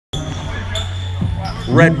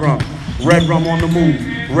Red rum on the move.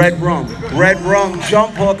 Red rum,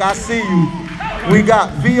 jump hook, I see you. We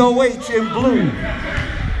got VOH in blue.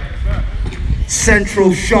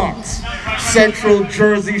 Central Sharks, Central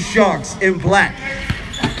Jersey Sharks in black.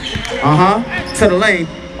 To the lane.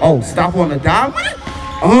 Oh, stop on the dime with it?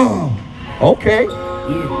 Oh, okay.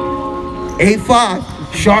 8-5,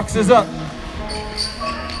 Sharks is up.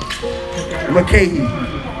 McKay.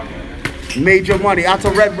 Major money out to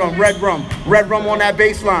red rum on that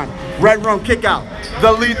baseline. Red rum kick out. The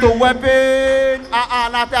lethal weapon.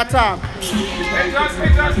 Not that time.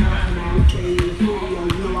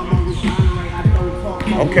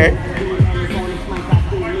 Okay.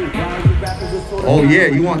 Oh yeah,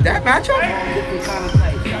 you want that matchup?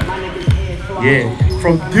 Yeah,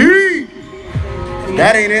 from D.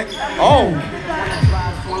 That ain't it. Oh,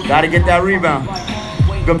 gotta get that rebound.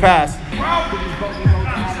 Good pass.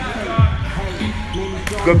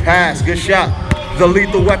 Good pass, good shot. The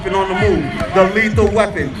lethal weapon on the move. The lethal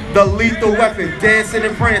weapon. Dancing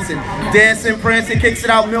and prancing. Kicks it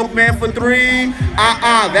out. Milkman for 3.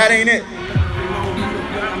 That ain't it.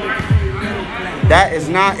 That is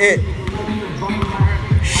not it.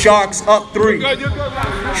 Sharks up 3.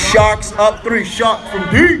 Sharks up 3. Shark from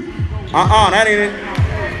D. That ain't it.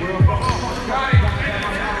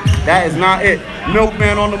 That is not it.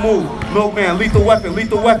 Milkman on the move. Milkman, lethal weapon.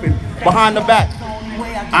 Behind the back.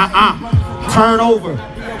 Turnover.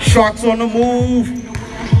 Sharks on the move.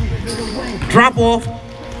 Drop off.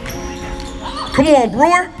 Come on,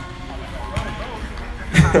 Brewer.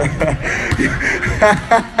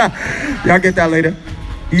 Y'all get that later.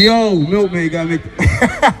 Yo, Milkman, you gotta make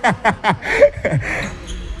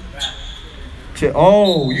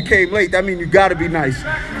Oh, you came late. That means you gotta be nice.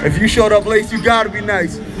 If you showed up late, you gotta be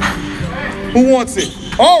nice. Who wants it?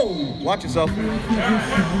 Oh, watch yourself.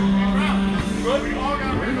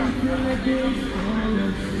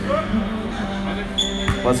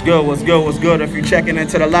 What's good? If you're checking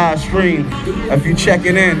into the live stream, if you're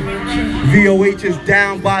checking in, VOH is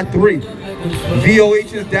down by 3.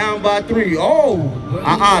 VOH is down by 3. Oh,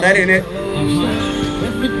 that ain't it.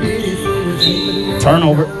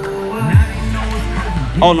 Turnover.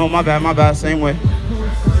 Oh no, my bad, same way.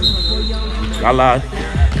 I lied.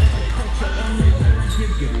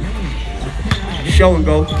 Show and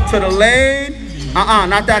go to the lane.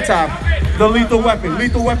 Not that time. The lethal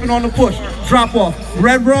weapon on the push. Drop off.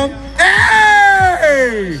 Red rum.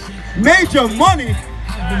 Hey! Major money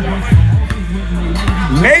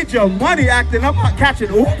acting up,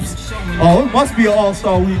 catching. Oops. Oh, it must be an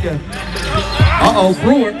all-star weekend.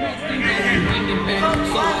 Brewer.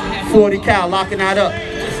 40 cal locking that up.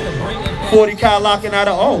 40 cal locking that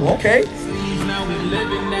up. Oh, okay.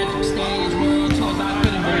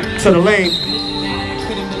 To the lane.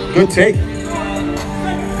 Good take.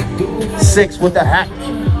 6 with the hat.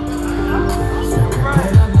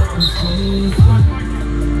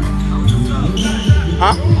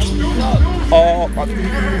 Huh? Oh,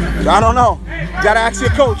 I don't know. Gotta ask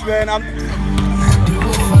your coach, man.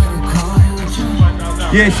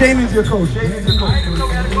 Yeah, Shane is your coach.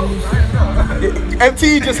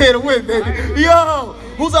 MTE just here to win, baby. Yo,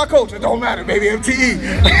 who's our coach? It don't matter, baby. MTE.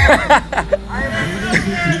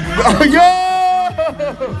 Yo!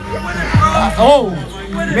 Oh,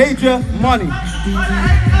 major money.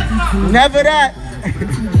 Never that.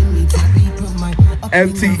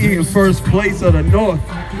 MTE in first place of the North.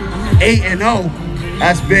 8-0.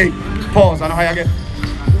 That's big. Pause. I know how y'all get.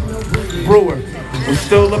 Brewer. We're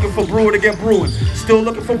still looking for Brewer to get brewing.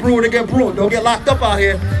 Don't get locked up out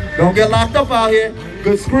here.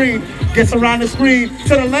 Good screen. Gets around the screen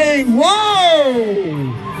to the lane.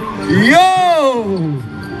 Whoa!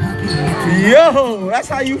 Yo! That's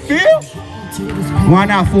how you feel? Why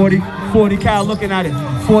not 40? 40 cal looking at it.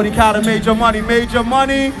 40 cal to major money.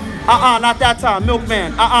 Not that time.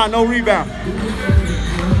 Milkman. No rebound.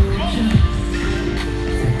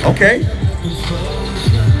 Okay.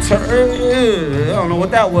 I don't know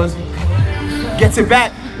what that was. Gets it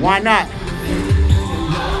back. Why not?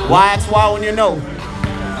 Why ask why when you know?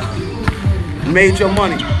 Major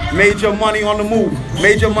money on the move.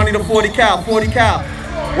 Major money to 40 cal.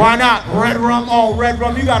 Why not? Red rum. Oh, red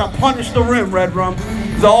rum. You gotta punish the rim, red rum.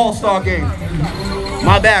 It's an all-star game.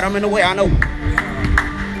 My bad. I'm in the way. I know.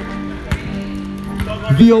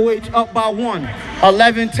 VOH up by 1.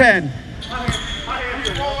 11-10.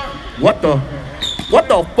 What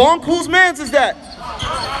the funk? Whose mans is that?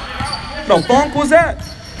 The funk was that?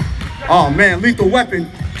 Oh man, lethal weapon.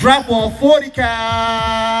 Drop off 40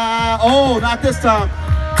 cal. Oh, not this time.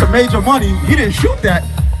 To major money. He didn't shoot that.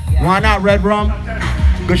 Why not, red rum?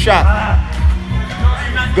 Good shot.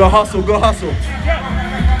 Good hustle.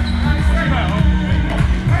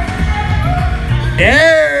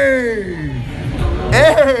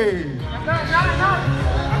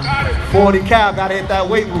 40 cal, gotta hit that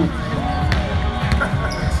weight room.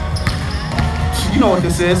 You know what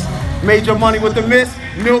this is. Major Money with the miss,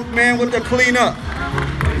 Milkman with the cleanup.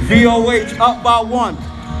 VOH up by 1,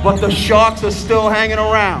 but the Sharks are still hanging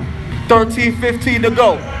around. 13:15 to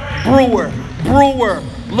go. Brewer,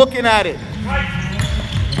 looking at it.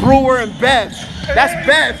 Brewer and Bev. That's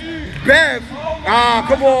Bev. Ah,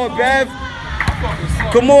 come on, Bev.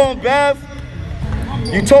 Come on, Bev.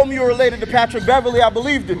 You told me you were related to Patrick Beverly. I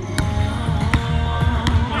believed it.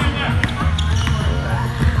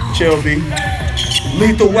 Chill, B.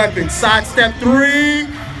 Lethal Weapon. Sidestep 3.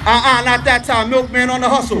 Not that time. Milkman on the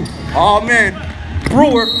hustle. Oh, man.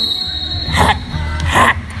 Brewer.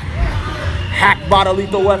 Hack by the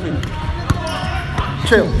Lethal Weapon.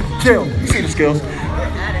 Chill. You see the skills.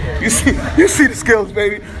 You see the skills,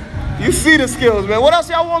 baby. You see the skills, man. What else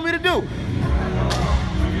y'all want me to do?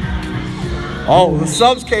 Oh, the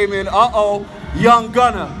subs came in. Uh-oh. Young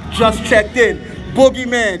Gunner just checked in.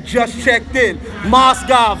 Boogeyman just checked in.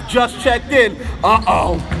 Moskov just checked in.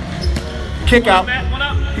 Uh-oh. Kick out.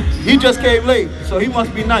 He just came late, so he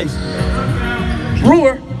must be nice.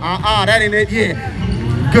 Brewer. That ain't it. Yeah.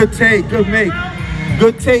 Good take, good make.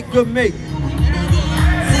 Good take, good make.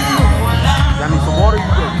 I need some water.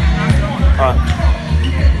 You good?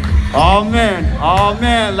 Oh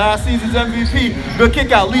man, last season's MVP. Good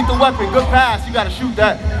kick out, Lethal Weapon, good pass. You gotta shoot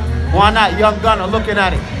that. Why not? Young Gunner looking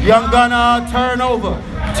at it. Young Gunner, turn over.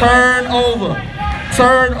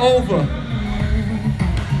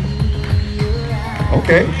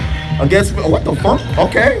 Okay. Against, what the fuck?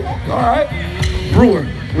 Okay, all right. Brewer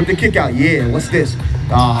with the kick out. Yeah, what's this?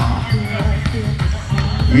 Come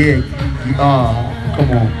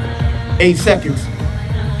on. 8 seconds.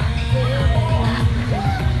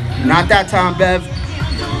 Not that time, Bev.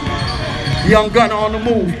 Young Gunner on the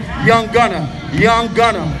move. Young Gunner.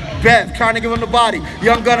 Bev trying to give him the body.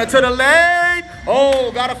 Young Gunner to the lane.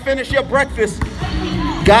 Oh, gotta finish your breakfast.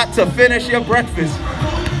 Got to finish your breakfast.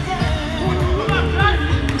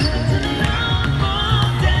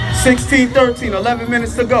 16-13, 11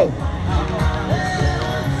 minutes to go.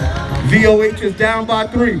 VOH is down by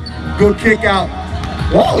 3. Good kick out.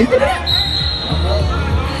 Whoa, you did that?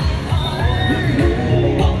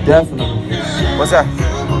 Definitely. What's that?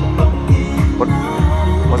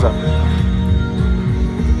 What's up?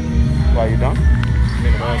 Why, you done?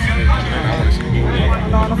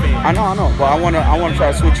 I know, but I wanna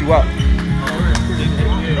try to switch you up.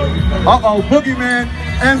 Uh-oh, Boogeyman,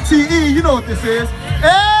 MTE, you know what this is.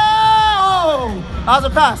 Oh! How's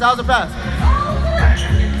it pass?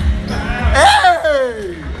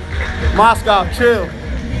 Hey! Moscow, chill.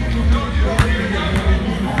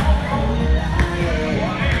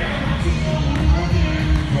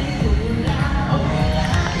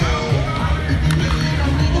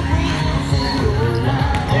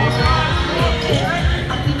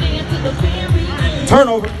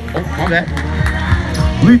 Turnover. Oh, my bad.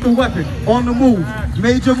 Lethal Weapon on the move.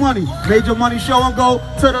 Major Money show and go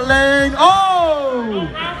to the lane. Oh!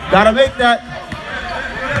 Gotta make that.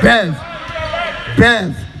 Bev.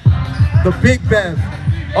 The big Bev.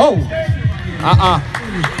 Oh.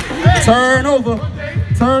 Turn over.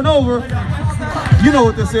 You know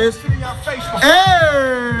what this is.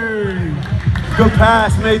 Hey! Good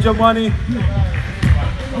pass, Major Money.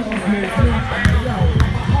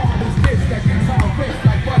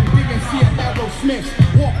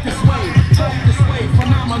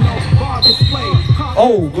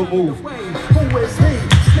 Oh, good move.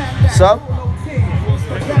 Sub.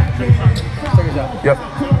 Yep.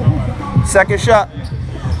 Second shot.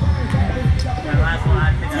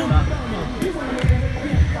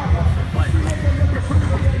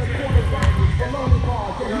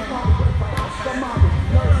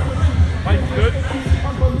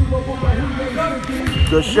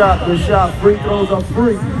 Good shot. Free throws are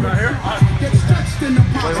free.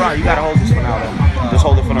 Wait, Rod, you gotta hold this for now, though. Just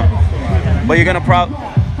hold it for now. But you're gonna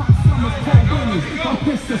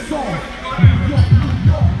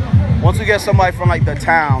once we get somebody from like the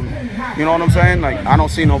town, you know what I'm saying? Like, I don't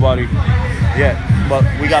see nobody yet, but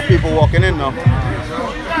we got people walking in though.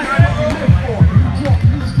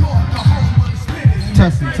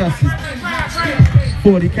 Testing.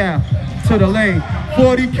 40 cal to the lane.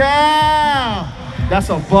 40 cal. That's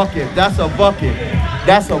a bucket.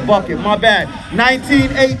 My bad.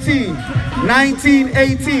 19-18.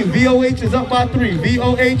 VOH is up by 3.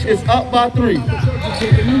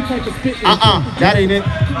 That ain't it.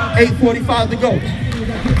 8:45 to go.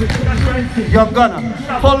 Young Gunner.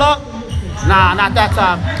 Pull up. Nah, not that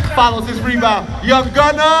time. Follows his rebound. Young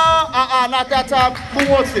Gunner. Not that time. Who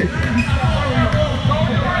wants it?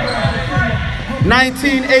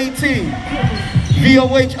 19-18.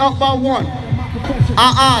 VOH up by 1.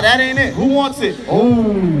 That ain't it. Who wants it? Oh.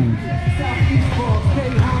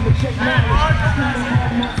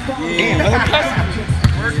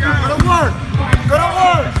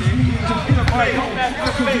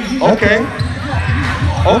 Okay.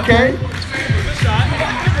 Okay.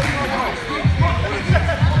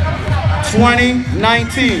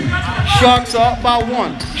 20-19. Sharks are up by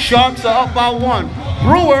 1. Sharks are up by 1.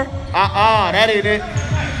 Brewer. That ain't it.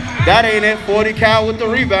 That ain't it. 40 Cal with the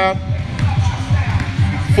rebound.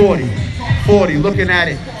 40, looking at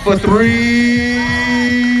it for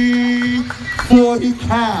 3. 40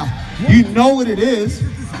 Cal. You know what it is.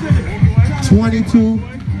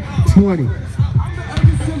 22-20.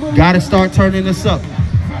 Gotta start turning this up.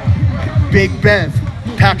 Big Bev.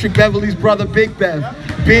 Patrick Beverly's brother, Big Bev.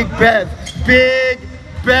 Big Bev. Big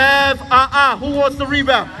Bev. Who wants the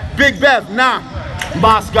rebound? Big Bev. Nah.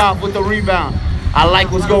 Moscow with the rebound. I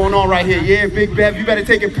like what's going on right here. Yeah, Big Bev, you better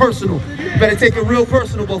take it personal. You better take it real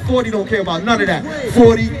personal, but 40 don't care about none of that.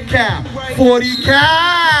 40 Cal. 40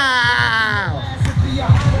 Cal.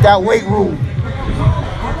 That weight room.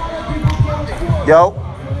 Yo.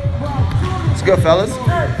 It's good, fellas.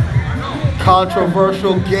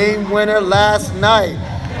 Controversial game winner last night.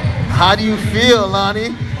 How do you feel,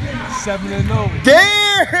 Lonnie? 7-0.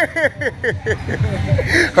 Damn!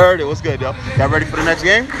 Heard it. What's good, yo? Y'all ready for the next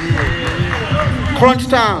game? Yeah. Crunch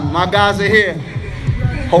time. My guys are here.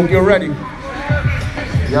 Hope you're ready.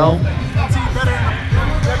 Yo.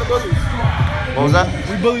 What was that?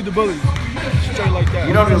 We bullied the bullies. Straight like that.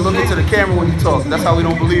 You don't even look into the camera when you talk. That's how we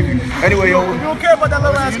don't believe you. Anyway, yo. You don't care about that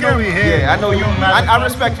little ass camera. Yeah, I know you. I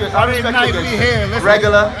respect you. I respect you. We here. Listen,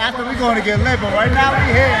 regular. After we going to get lit, but right now we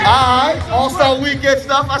here. All right. All-Star Weekend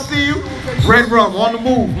stuff. I see you. Red Rum on the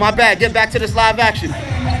move. My bad. Get back to this live action.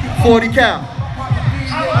 40 Cal.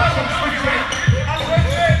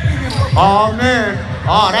 Oh, man.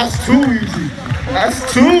 Oh, that's too easy. That's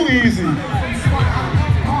too easy.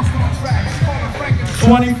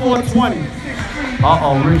 24-20.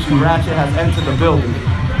 Uh-oh, Richie Ratchet has entered the building.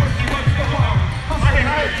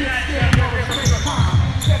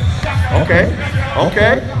 Okay,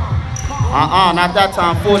 okay. Not that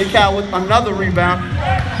time. 40 Cal with another rebound.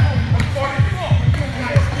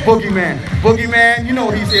 Boogeyman. Boogeyman, you know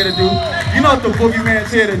what he's here to do. You know what the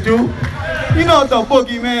Boogeyman's here to do. You know what the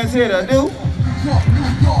Boogeyman's here to do.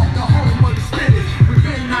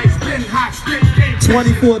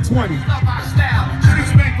 24-20.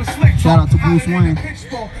 Shout out to Bruce Wayne.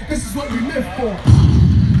 This is what we live for.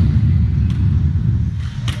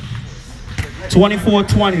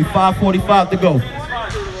 24-20, 5:45 to go.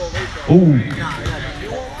 Ooh.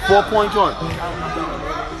 4-point joint.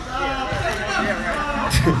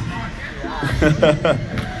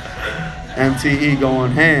 MTE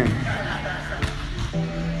going ham.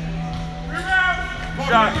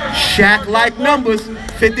 Shaq-like numbers,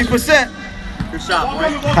 50%. Good shot, boy.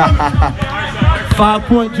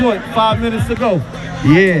 5-point joint, 5 minutes to go.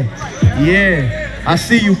 Yeah, yeah. I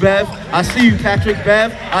see you, Bev. I see you, Patrick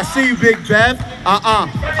Bev. I see you, Big Bev.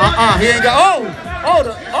 He ain't got.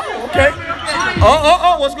 Okay.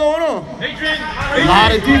 What's going on? A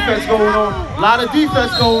lot of defense going on. A lot of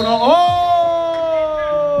defense going on. Oh!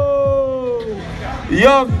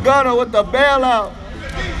 Young Gunner with the bailout.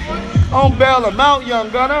 Don't bail him out, Young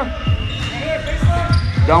Gunner.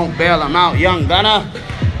 Don't bail him out, Young Gunner.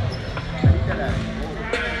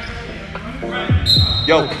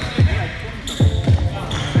 Yo.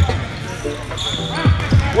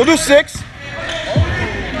 We'll do 6.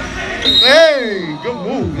 Hey, good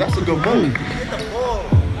move. That's a good move.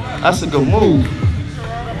 That's a good move.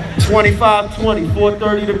 25-20,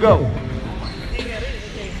 4:30 to go.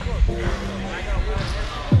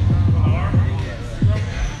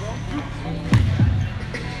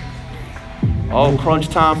 Oh, crunch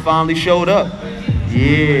time finally showed up.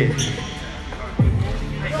 Yeah.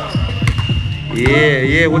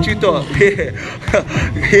 Yeah, what you thought? Yeah,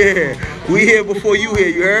 we here before you here,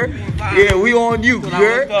 you heard? Yeah, we on you, you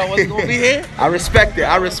heard? What's gonna be here? I respect it,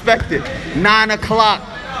 9 o'clock,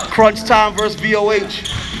 crunch time versus VOH.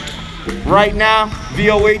 Right now,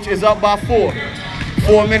 VOH is up by 4.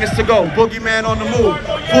 4 minutes to go. Boogeyman on the move.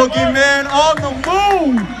 Boogeyman on the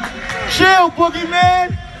move. Chill,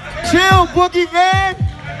 Boogeyman. Chill, Boogeyman.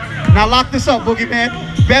 Now lock this up, Boogeyman.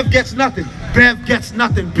 Bev gets nothing. Bev gets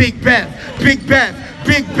nothing. Big Bev. Big Bev.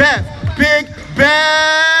 Big Bev. Big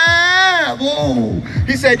Bev. Whoa.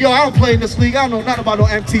 He said, yo, I don't play in this league. I don't know nothing about no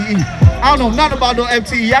MTE. I don't know nothing about no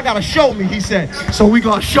MTE. I gotta show me, he said. So we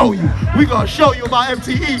gonna show you. We gonna show you about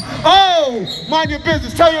MTE. Oh, mind your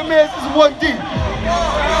business. Tell your man this is 1D.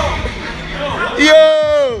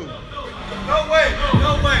 Yo. No way.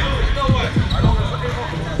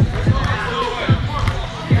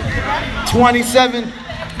 27,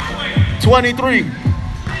 23. Get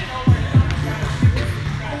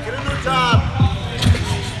a new job.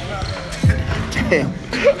 Damn.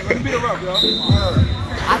 Beat her up, yo.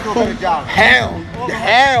 I do a better job. Hell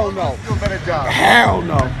no. I do a better job. Hell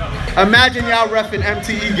no. Imagine y'all reffing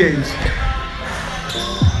MTE games.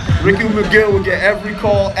 Ricky McGill would get every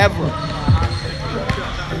call ever.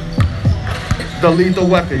 The lethal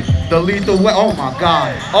weapon. The lethal weapon. Oh my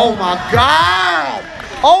God. Oh my God.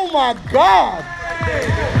 Oh my God.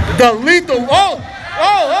 The lethal. Oh,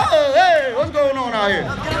 hey. What's going on out here?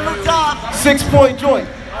 6-point joint.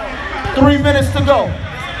 3 minutes to go.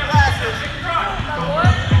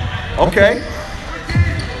 Okay.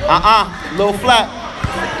 Little flat.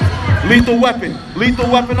 Lethal weapon. Lethal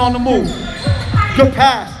weapon on the move. Good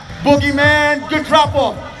pass. Boogeyman. Good drop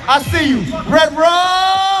off. I see you. Red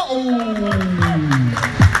roll. Ooh.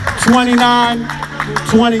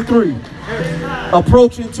 29-23.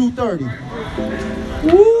 Approaching 2:30.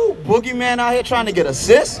 Woo. Boogeyman out here trying to get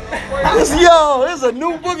assists. This is a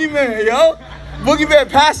new Boogeyman, yo. Boogeyman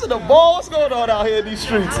passing the ball. What's going on out here in these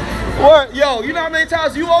streets? What? Yo, you know how many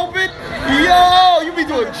times you open? Yo, you be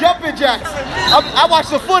doing jumping jacks. I watch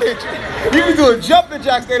the footage. You be doing jumping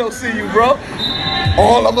jacks, they don't see you, bro.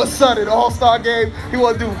 All of a sudden, All-Star game, he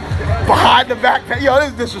want to do behind the back. Yo,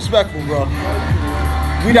 this is disrespectful, bro.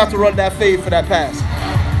 We'd have to run that fade for that pass.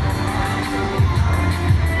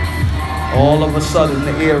 All of a sudden,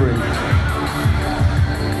 the earring.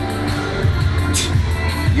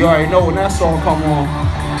 You already know when that song come on.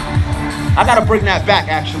 I gotta bring that back,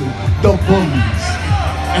 actually. The Bullies.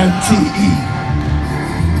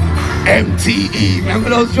 MTE. Remember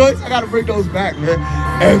those joints? I gotta bring those back, man.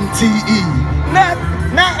 MTE. Not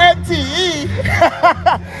MTE.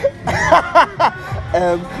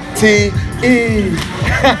 MTE.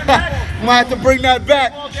 Might have to bring that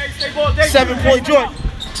back. 7-point joint.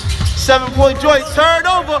 7-point joint. Turn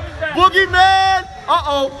over. Boogeyman.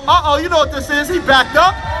 Uh-oh. You know what this is. He backed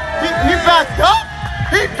up. He backed up.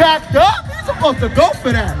 He backed up. He's supposed to go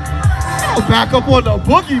for that. He'll back up on the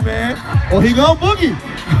Boogeyman. Or he gonna boogie.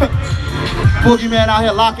 Boogeyman out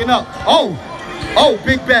here locking up. Oh,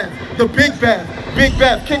 Big Bev. The Big Bev. Big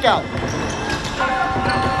Bev. Kick out.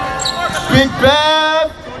 Big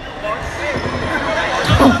Bev.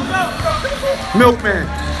 Milkman.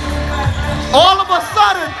 All of a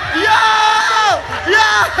sudden,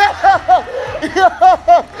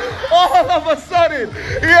 all of a sudden,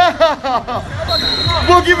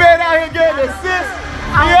 Boogeyman out here getting assists.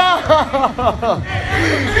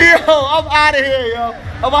 Yo, I'm out of here, yo.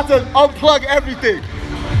 I'm about to unplug everything.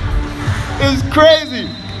 It's crazy.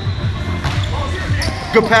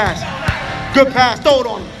 Good pass. Good pass. Throw it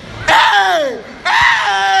on him. Hey!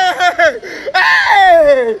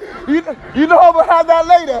 You know I'm gonna have that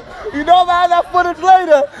later. You know I'm gonna have that footage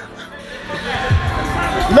later.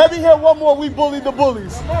 Let me hear one more. We bullied the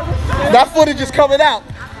bullies. That footage is coming out.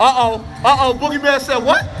 Boogeyman said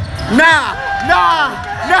what? Nah.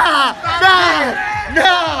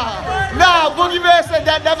 Boogeyman said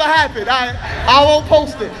that never happened. I won't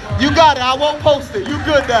post it. You got it. I won't post it. You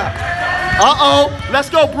good now. Let's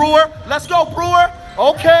go, Brewer. Let's go, Brewer.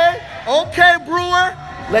 Okay, Brewer.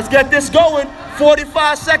 Let's get this going.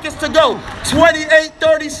 45 seconds to go.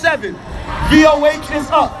 28-37. VOH is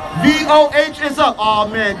up. VOH is up. Oh,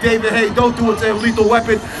 man, David, hey, don't do it to him, Lethal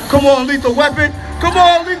Weapon. Come on, Lethal Weapon. Come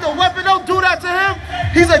on, Lethal Weapon. Don't do that to him.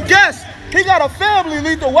 He's a guest. He got a family,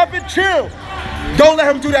 Lethal Weapon. Chill. Don't let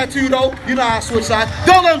him do that to you, though. You know how I switch sides.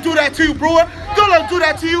 Don't let him do that to you, Brewer. Don't let him do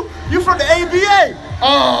that to you. You from the ABA.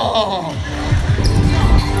 Oh.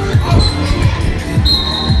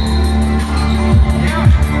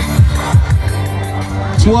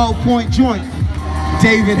 12-point joint.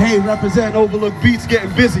 David Hay representing Overlook Beats,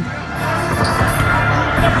 getting busy.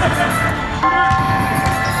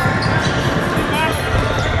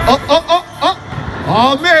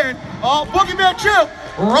 Oh man. Oh, Boogeyman, chill.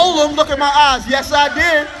 Roll him, look at my eyes. Yes, I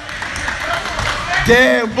did.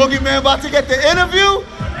 Damn, Boogeyman about to get the interview.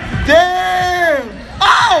 Damn.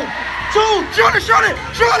 Oh, two. Shoot it.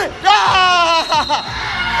 Ah!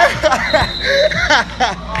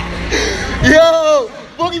 Yo,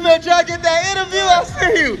 Boogeyman trying to get that interview. I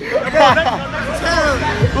see you.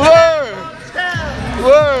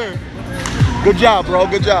 Word. Good job, bro.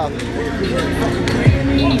 Good job.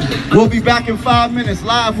 We'll be back in 5 minutes.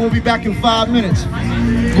 Live, we'll be back in 5 minutes.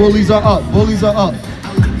 Bullies are up. Bullies are up.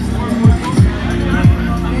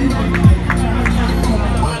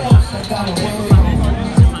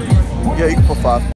 Yeah, you can put 5.